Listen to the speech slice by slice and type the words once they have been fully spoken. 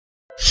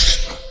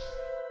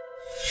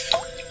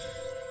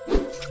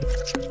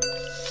Good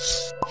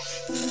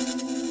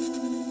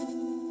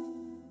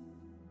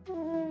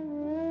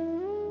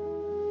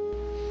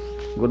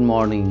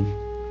morning,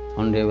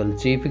 Honorable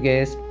Chief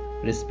Guest,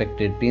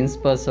 respected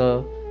Principal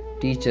Sir,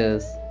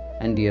 teachers,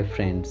 and dear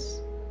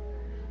friends.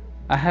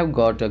 I have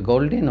got a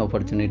golden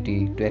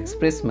opportunity to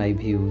express my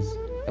views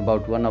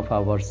about one of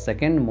our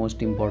second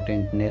most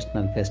important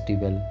national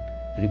festival,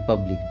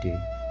 Republic Day.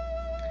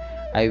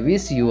 I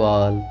wish you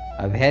all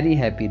a very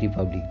happy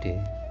Republic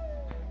Day.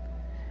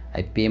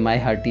 I pay my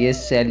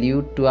heartiest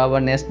salute to our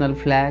national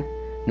flag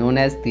known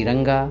as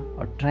Tiranga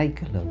or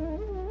Tricolor.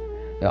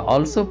 I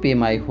also pay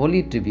my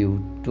holy tribute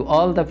to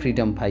all the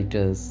freedom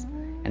fighters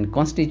and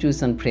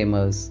constitution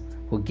framers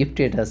who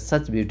gifted us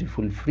such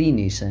beautiful free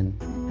nation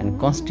and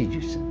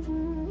constitution.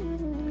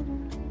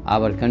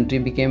 Our country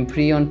became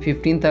free on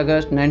 15th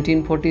August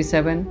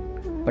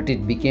 1947, but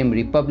it became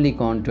republic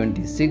on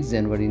 26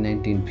 January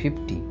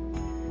 1950,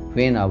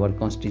 when our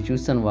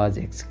constitution was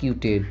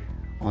executed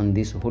on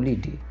this holy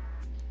day.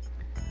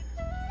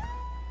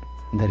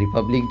 The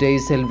Republic Day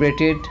is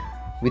celebrated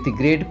with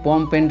great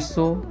pomp and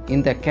show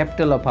in the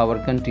capital of our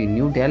country,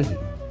 New Delhi.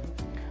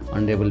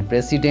 Honorable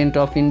President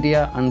of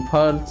India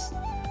unfurls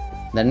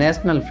the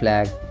national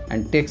flag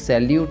and takes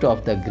salute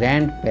of the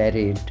grand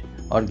parade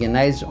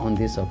organized on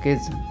this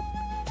occasion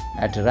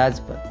at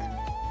Rajpath.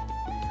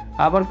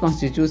 Our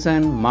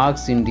constitution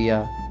marks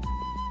India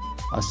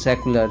a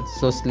secular,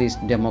 socialist,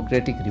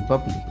 democratic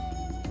republic.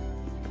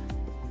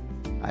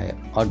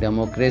 Our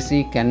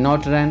democracy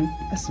cannot run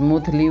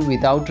smoothly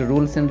without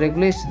rules and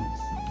regulations.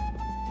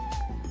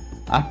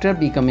 After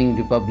becoming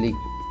republic,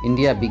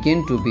 India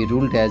began to be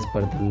ruled as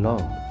per the law.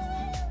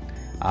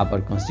 Our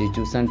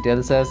constitution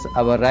tells us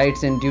our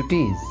rights and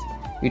duties.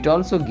 It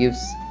also gives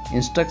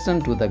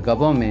instruction to the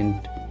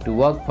government to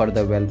work for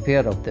the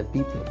welfare of the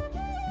people.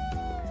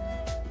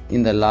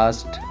 In the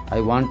last,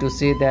 I want to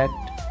say that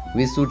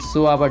we should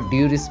show our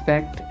due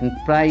respect and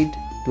pride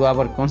to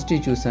our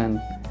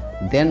constitution.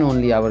 Then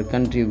only our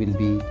country will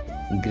be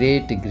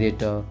great,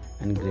 greater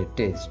and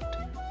greatest.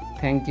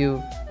 Thank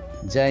you.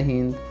 Jai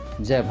Hind,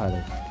 Jai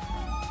Bharat.